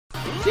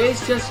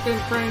Jace, Jessica,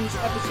 and Friends,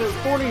 episode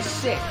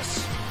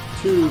 46.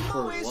 2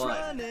 for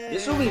 1.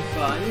 This will be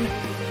fun.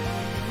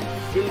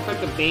 Feeling like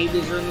the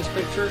babies are in this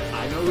picture.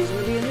 I know who's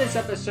going to be in this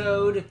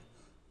episode.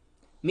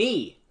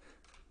 Me.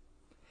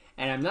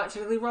 And I'm not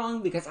technically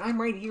wrong because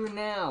I'm right here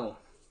now.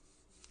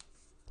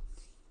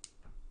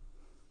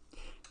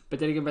 But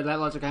then again, by that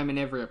logic, I'm in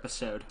every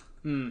episode.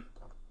 1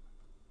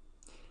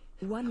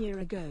 year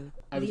ago,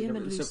 Liam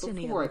and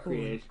Lucinia were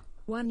born.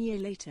 1 year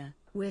later,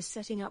 we're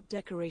setting up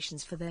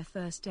decorations for their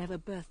first ever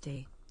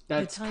birthday.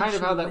 That's kind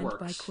of how that works.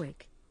 By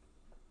quick.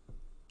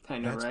 I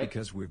know, That's right?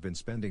 because we've been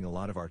spending a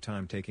lot of our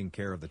time taking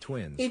care of the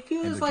twins. It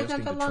feels like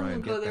not that long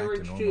ago they were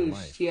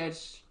introduced.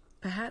 Yes.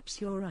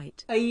 Perhaps you're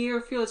right. A year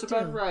feels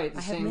about right at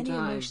the same time. I have many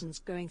emotions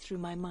going through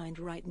my mind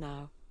right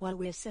now, while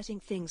we're setting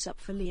things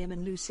up for Liam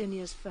and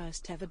Lucinia's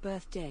first ever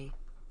birthday.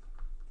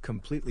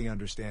 Completely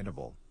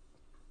understandable.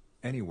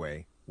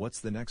 Anyway, what's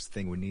the next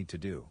thing we need to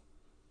do?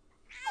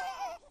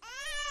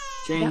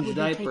 Change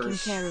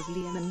diapers. Taking care of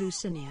Liam and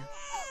Lucinia.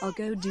 I'll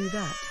go do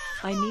that.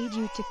 I need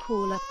you to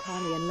call up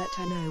Carly and let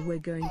her know we're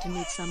going to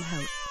need some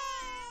help.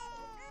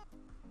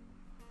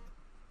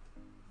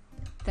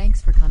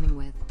 Thanks for coming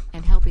with,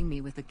 and helping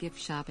me with the gift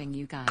shopping,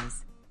 you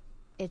guys.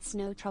 It's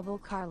no trouble,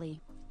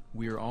 Carly.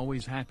 We're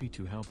always happy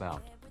to help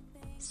out.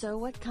 So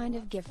what kind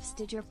of gifts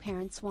did your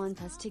parents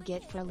want us to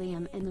get for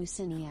Liam and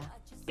Lucinia?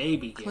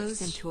 Baby gifts.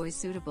 Clothes and toys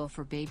suitable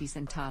for babies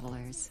and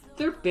toddlers.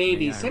 They're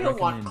babies. They don't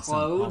want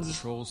clothes. Paw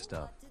Patrol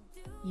stuff.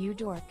 You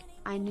dork.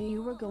 I knew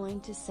you were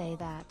going to say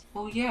that.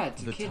 Oh yeah,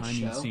 it's a kid's show.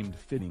 The timing seemed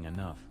fitting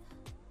enough.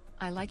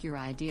 I like your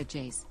idea,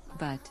 Jace,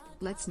 but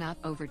let's not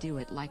overdo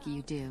it like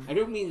you do. I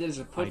don't mean that as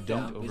a put I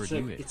don't down.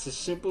 overdo it. It's a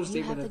simple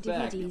statement of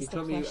fact. You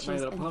told me My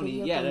Little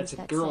Pony. Yeah, that's a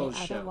girl's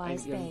show. I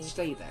didn't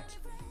say that.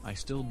 I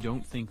still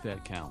don't think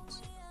that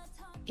counts.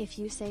 If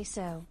you say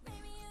so.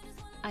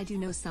 I do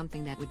know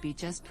something that would be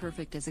just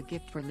perfect as a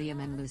gift for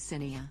Liam and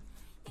Lucinia.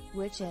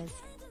 Which is?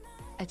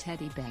 A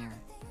teddy bear.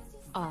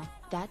 Ah,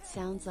 that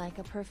sounds like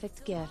a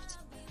perfect gift.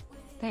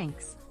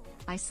 Thanks.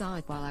 I saw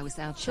it while I was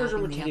out Shows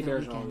shopping her the teddy other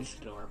bears are weekend. always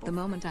adorable. The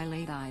moment I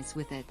laid eyes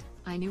with it,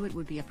 I knew it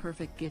would be a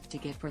perfect gift to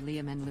get for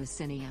Liam and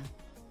Lucinia.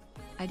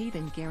 I'd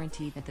even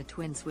guarantee that the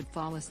twins would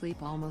fall asleep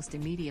almost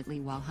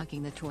immediately while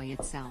hugging the toy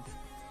itself.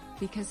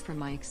 Because from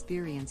my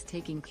experience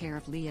taking care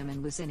of Liam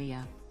and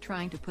Lucinia,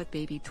 trying to put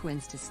baby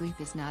twins to sleep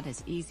is not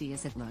as easy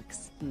as it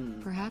looks.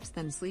 Perhaps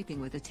them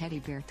sleeping with a teddy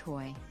bear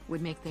toy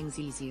would make things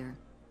easier.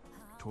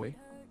 Toy?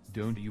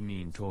 Don't you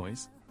mean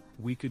toys?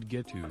 We could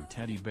get 2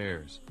 teddy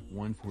bears,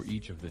 1 for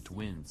each of the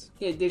twins.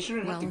 Yeah, they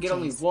shouldn't have to get Jace,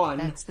 only 1.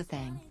 That's the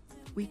thing.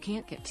 We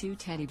can't get 2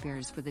 teddy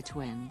bears for the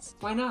twins.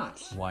 Why not?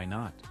 Why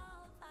not?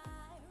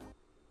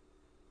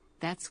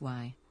 That's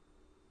why.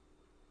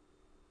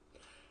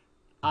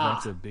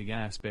 That's a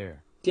big-ass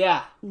bear.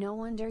 Yeah. No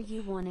wonder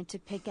you wanted to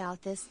pick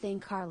out this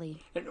thing,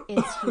 Carly.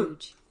 It's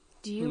huge.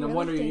 Do you No really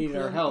wonder you think needed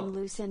our Liam help. and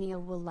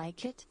Lucinia will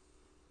like it?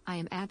 I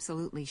am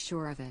absolutely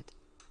sure of it.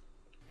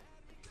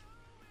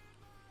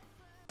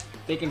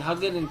 They can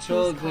hug it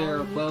until Who's they're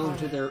calling you well Carly?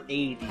 into their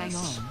 80s. Hang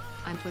on,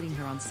 I'm putting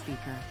her on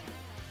speaker.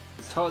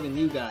 It's taller than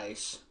you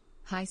guys.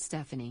 Hi,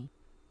 Stephanie.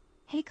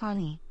 Hey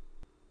Carly.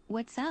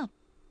 What's up?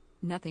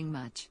 Nothing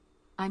much.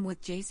 I'm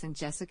with Jace and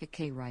Jessica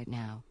K right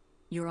now.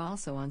 You're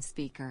also on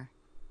speaker.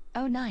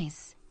 Oh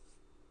nice.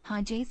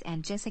 Hi Jace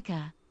and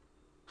Jessica.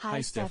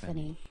 Hi,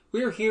 Stephanie.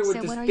 We're here with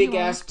So this what are you all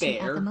big-ass up to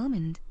at bear. the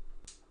moment?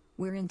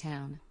 We're in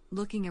town,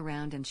 looking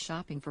around and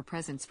shopping for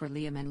presents for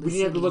Liam and Lucinia's We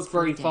didn't have to look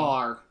very birthday.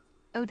 far.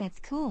 Oh that's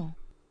cool.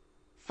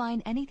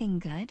 Find anything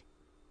good?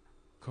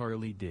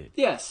 Carly did.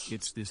 Yes.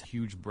 It's this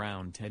huge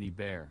brown teddy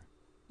bear.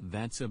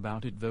 That's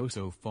about it though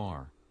so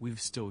far. We've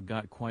still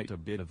got quite a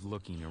bit of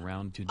looking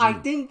around to do. I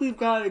think we've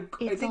got. I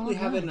It's think all we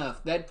have good.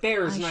 enough. That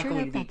bear is I not sure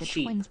going hope to be that the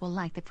cheap. twins will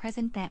like the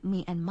present that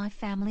me and my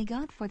family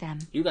got for them.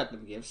 You got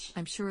them gifts.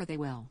 I'm sure they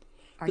will.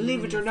 Are you Believe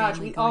and it your or not,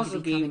 family we going to also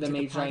be gave coming them to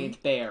a the party?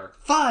 giant bear.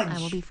 Fudge! I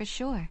will be for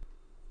sure.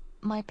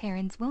 My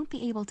parents won't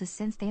be able to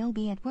since they'll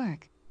be at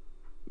work.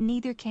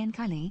 Neither can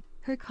Carly.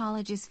 Her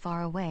college is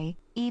far away,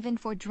 even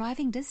for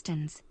driving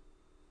distance.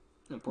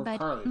 Oh, poor But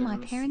Carly, they're my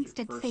gonna parents see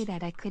did her say first-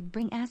 that I could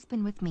bring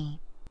Aspen with me.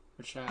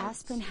 her child.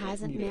 Aspen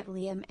hasn't met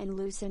Liam and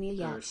Lucinia Her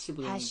yet, has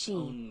sibling's she?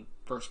 own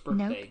first Nope,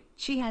 birthday.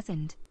 she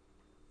hasn't.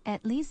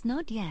 At least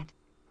not yet.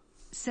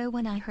 So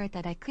when I heard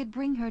that I could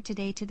bring her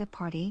today to the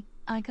party,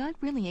 I got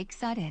really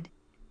excited.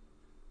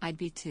 I'd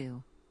be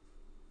too.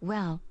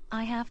 Well,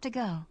 I have to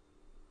go.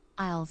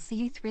 I'll see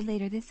you three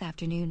later this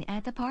afternoon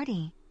at the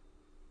party.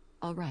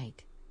 All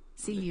right.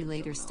 See you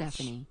later,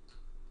 Stephanie.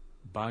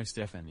 Bye,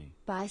 Stephanie.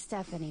 Bye,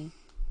 Stephanie.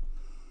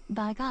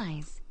 Bye,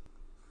 guys.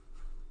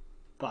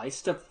 Bye,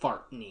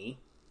 Stephanie.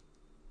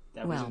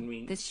 That Well, wasn't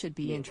me. this should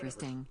be Yeah,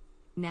 interesting.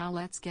 Now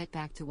let's get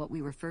back to what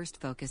we were first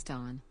focused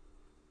on.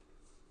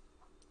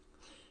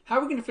 How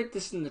are we going to fit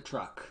this in the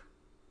truck?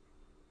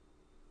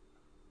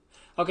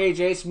 Okay,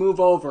 Jace, move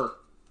over.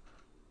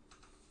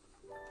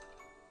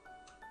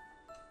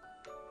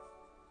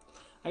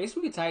 I guess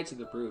we could tie it to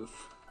the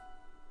roof.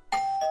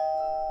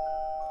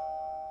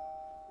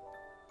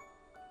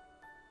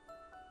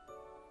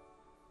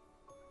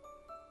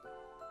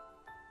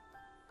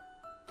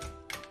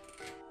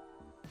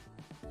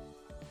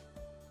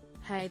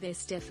 Hey there,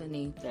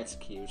 Stephanie. That's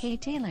cute. Hey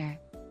Taylor.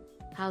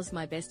 How's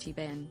my bestie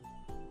Ben?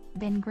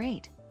 Been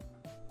great.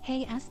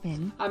 Hey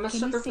Aspen, I'm a can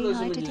sucker you for say those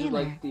hi to images of,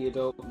 Taylor? like the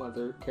adult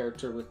mother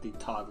character with the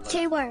toddler.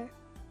 Taylor.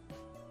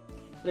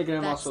 But again,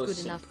 I'm That's also a good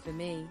simp. enough for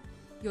me.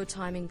 Your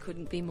timing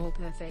couldn't be more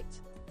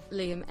perfect.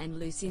 Liam and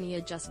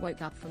Lucinia just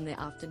woke up from their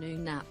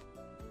afternoon nap.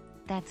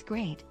 That's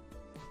great.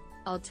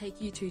 I'll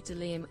take you two to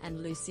Liam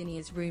and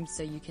Lucinia's room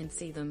so you can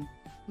see them.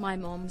 My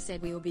mom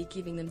said we will be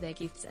giving them their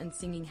gifts and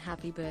singing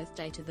happy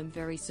birthday to them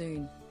very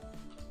soon.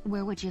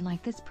 Where would you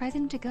like this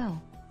present to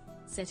go?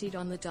 Set it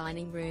on the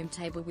dining room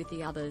table with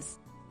the others.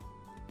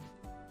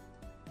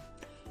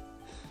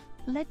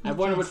 Let me I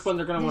wonder guess. which one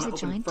they're gonna There's want a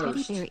to open giant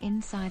first. teddy bear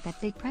inside that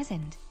big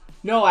present.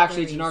 No,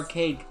 actually, it's There an is.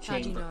 arcade How'd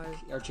you chamber.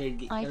 know?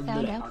 Arcade, I or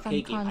found bleh, out from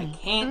arcade game. I Carly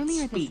can't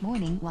earlier speak. this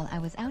morning while I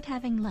was out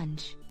having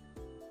lunch.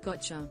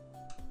 Gotcha.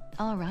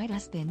 Alright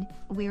Aspen,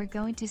 we're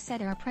going to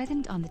set our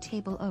present on the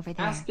table over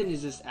there. Aspen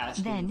is just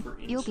asking Then, for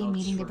you'll be insults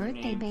meeting the for her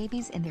birthday name.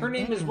 babies in their Her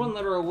name is bedroom. one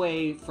letter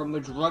away from a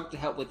drug to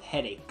help with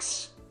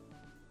headaches.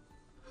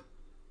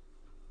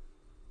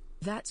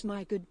 That's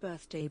my good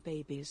birthday,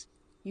 babies.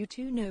 You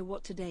two know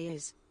what today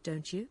is,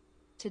 don't you?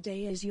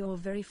 Today is your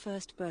very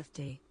first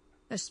birthday.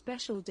 A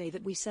special day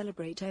that we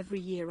celebrate every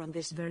year on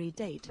this very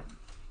date.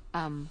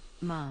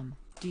 Mom,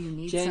 do you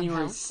need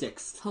January some help?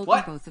 6th. Holding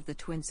What? both of the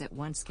twins at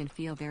once can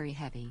feel very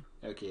heavy.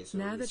 Okay, so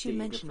Now it's that you being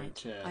mention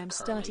different, it, I am Carly.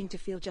 starting to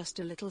feel just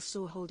a little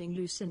sore holding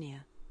Lucinia.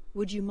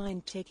 Would you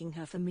mind taking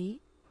her for me?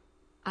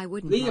 I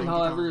wouldn't Liam, mind at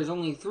however, all. is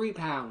only 3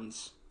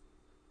 pounds.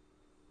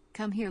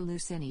 Come here,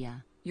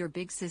 Lucinia. Your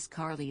big sis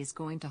Carly is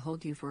going to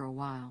hold you for a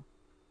while.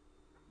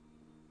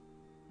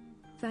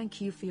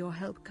 Thank you for your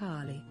help,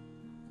 Carly.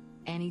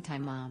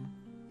 Anytime, Mom.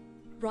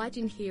 Right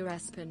in here,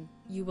 Aspen.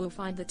 You will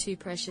find the two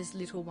precious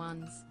little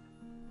ones.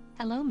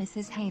 Hello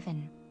Mrs.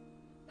 Haven.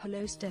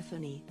 Hello,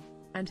 Stephanie.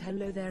 And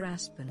hello there,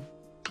 Aspen.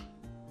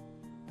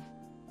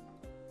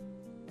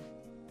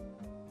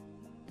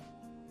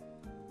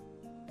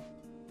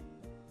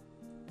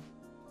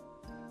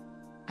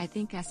 I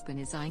think Aspen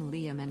is eyeing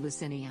Liam and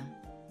Lucinia.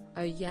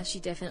 Oh yeah, she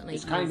definitely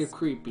It's is. kind of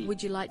creepy.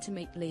 Would you like to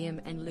meet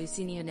Liam and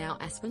Lucinia now,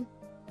 Aspen?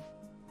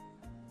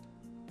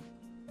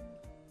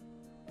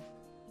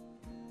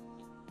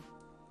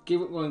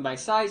 Going by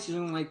size, she's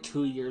only like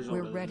 2 years older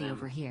We're than ready them.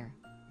 over here.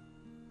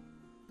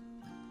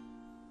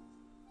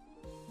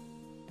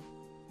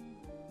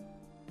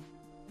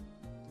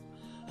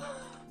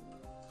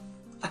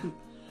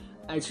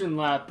 I shouldn't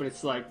laugh, but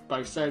it's like,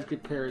 by size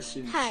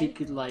comparison, Hi. she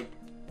could, like,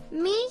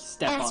 Me,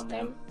 step on Aspen.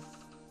 them.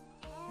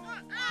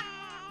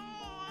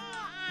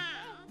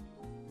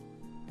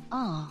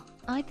 Aw,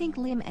 I think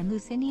Liam and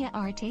Lucinia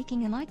are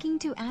taking a liking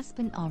to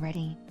Aspen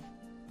already.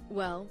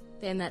 Well,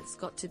 then that's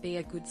got to be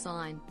a good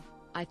sign.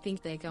 I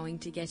think they're going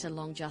to get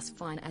along just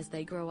fine as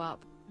they grow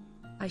up.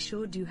 I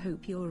sure do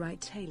hope you're right,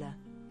 Taylor.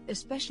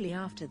 Especially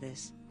after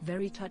this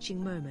very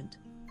touching moment.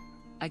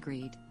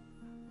 Agreed.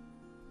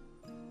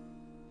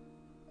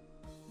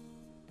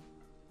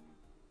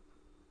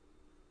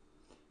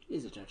 It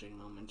is a touching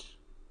moment.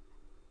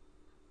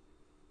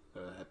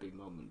 A happy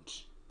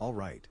moment.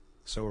 Alright,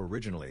 so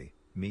originally,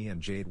 me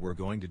and Jade were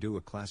going to do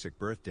a classic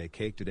birthday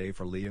cake today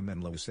for Liam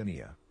and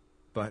Lucinia.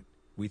 But,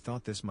 we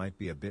thought this might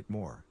be a bit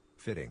more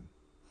fitting.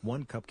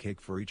 1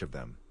 cupcake for each of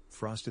them,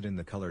 frosted in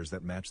the colors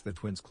that match the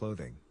twins'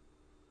 clothing.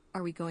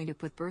 Are we going to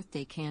put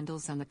birthday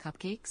candles on the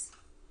cupcakes?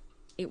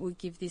 It would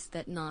give this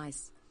that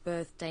nice,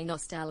 birthday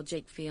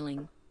nostalgic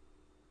feeling.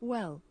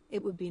 Well,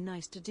 it would be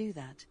nice to do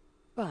that.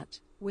 But,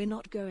 we're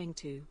not going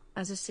to,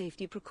 as a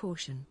safety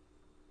precaution.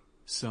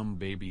 Some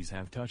babies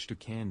have touched a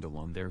candle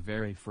on their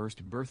very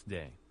first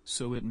birthday,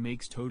 so it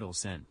makes total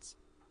sense.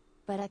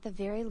 But at the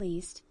very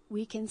least,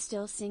 we can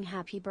still sing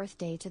happy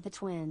birthday to the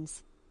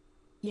twins.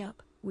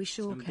 Yup, we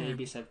sure Some can.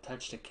 babies have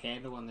touched a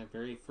candle on their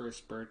very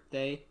first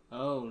birthday.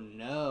 Oh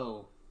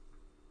no.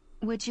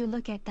 Would you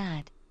look at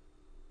that?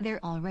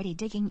 They're already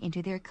digging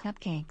into their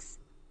cupcakes.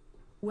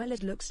 Well,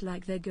 it looks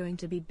like they're going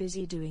to be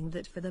busy doing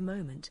that for the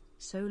moment,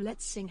 so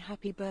let's sing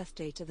happy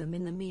birthday to them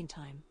in the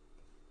meantime.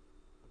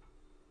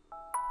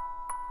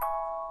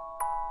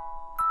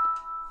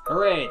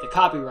 Hooray, the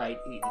copyright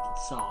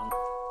song.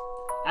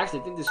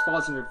 Actually, I think this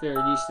falls under fair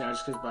use now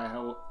just because by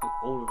how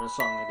old of a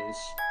song it is.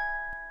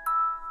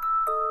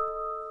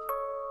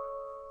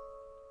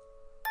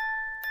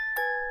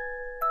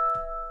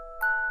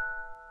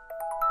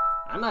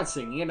 I'm not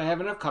singing it, I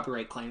have enough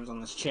copyright claims on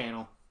this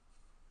channel.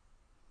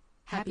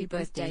 Happy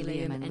birthday,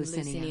 Liam and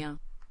Lucinia.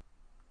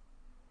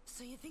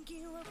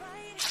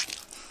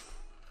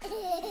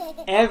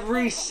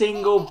 Every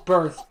single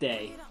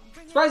birthday.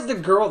 Surprised the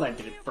girl that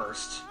did it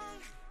first.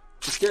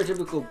 The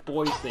stereotypical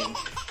boy thing.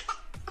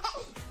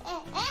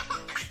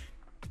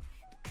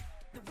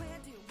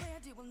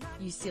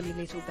 You silly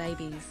little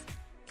babies.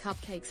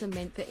 Cupcakes are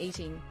meant for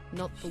eating,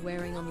 not for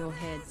wearing on your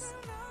heads.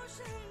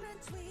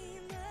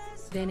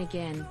 Then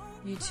again,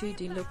 you two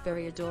do look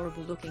very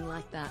adorable looking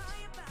like that.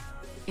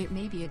 It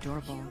may be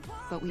adorable,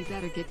 but we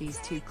better get these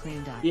two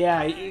cleaned up.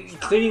 Yeah,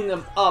 cleaning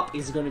them up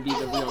is going to be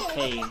the real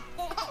pain.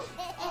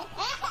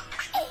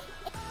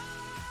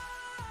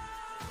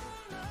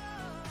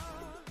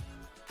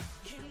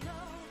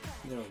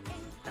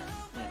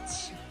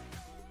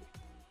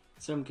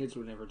 Some kids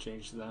would never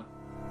change, though.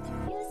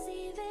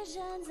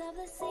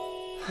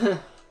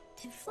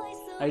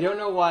 I don't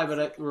know why, but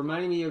it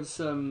reminded me of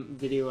some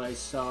video I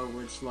saw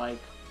where it's like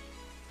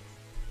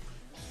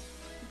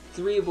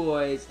 3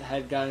 boys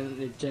had gotten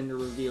the gender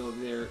reveal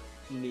of their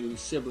new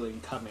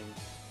sibling coming,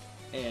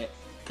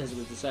 because it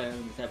was decided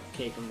on the type of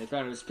cake. When they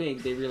found it was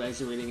pink, they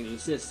realized they were getting a new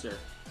sister.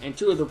 And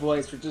 2 of the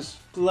boys were just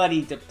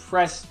bloody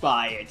depressed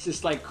by it,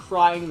 just like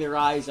crying their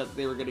eyes out that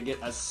they were going to get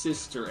a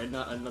sister and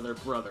not another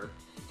brother.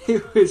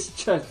 It was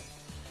just,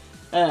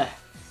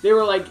 they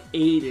were like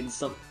 8 and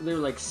some, they were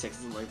like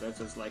 6 and like that,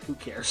 so it's like, who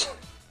cares?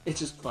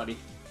 It's just funny.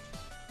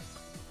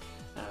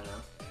 I don't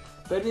know.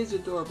 But it is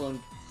adorable,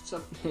 and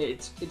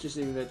it's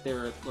interesting that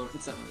they're, well,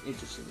 it's not really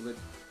interesting, but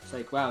it's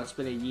like, wow, it's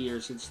been a year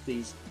since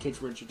these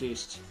kids were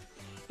introduced.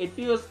 It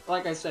feels,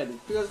 like I said, it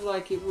feels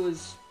like it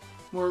was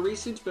more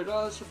recent, but it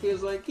also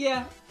feels like,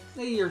 yeah,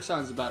 a year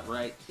sounds about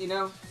right, you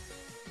know?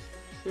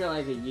 I feel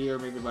like a year,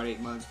 maybe about 8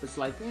 months, but it's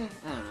like, I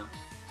don't know.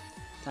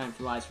 Time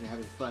flies when you're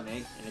having fun, eh?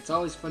 And it's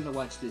always fun to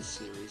watch this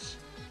series.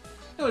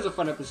 It was a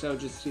fun episode,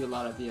 just to see a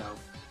lot of, you know,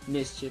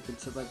 mischief and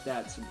stuff like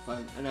that. Some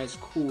fun, a nice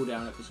cool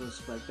down episode,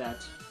 stuff like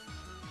that.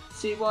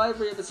 See, while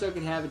every episode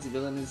can have its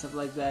villain and stuff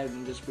like that,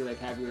 and just be like,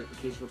 have your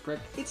occasional prick,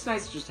 it's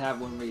nice to just have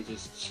one where you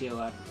just chill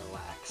out and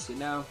relax, you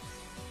know?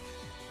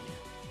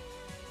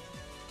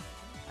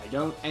 I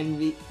don't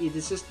envy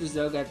the sisters,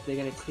 though. They're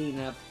gonna clean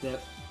up the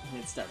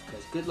stuff,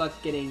 because good luck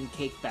getting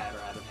cake batter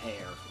out of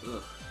hair.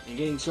 Ugh. And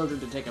getting children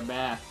to take a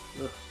bath.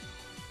 Ugh.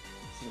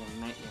 It's like a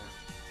nightmare.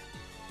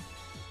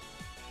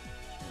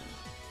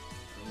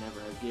 I'll never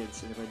have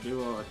kids, and if I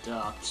do, I'll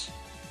adopt.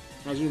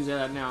 As you can say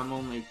that now, I'm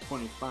only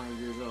 25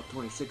 years old,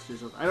 26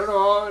 years old. I don't know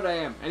how old I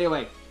am.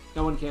 Anyway,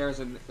 no one cares,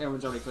 and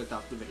everyone's already clicked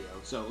off the video.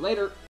 So, later.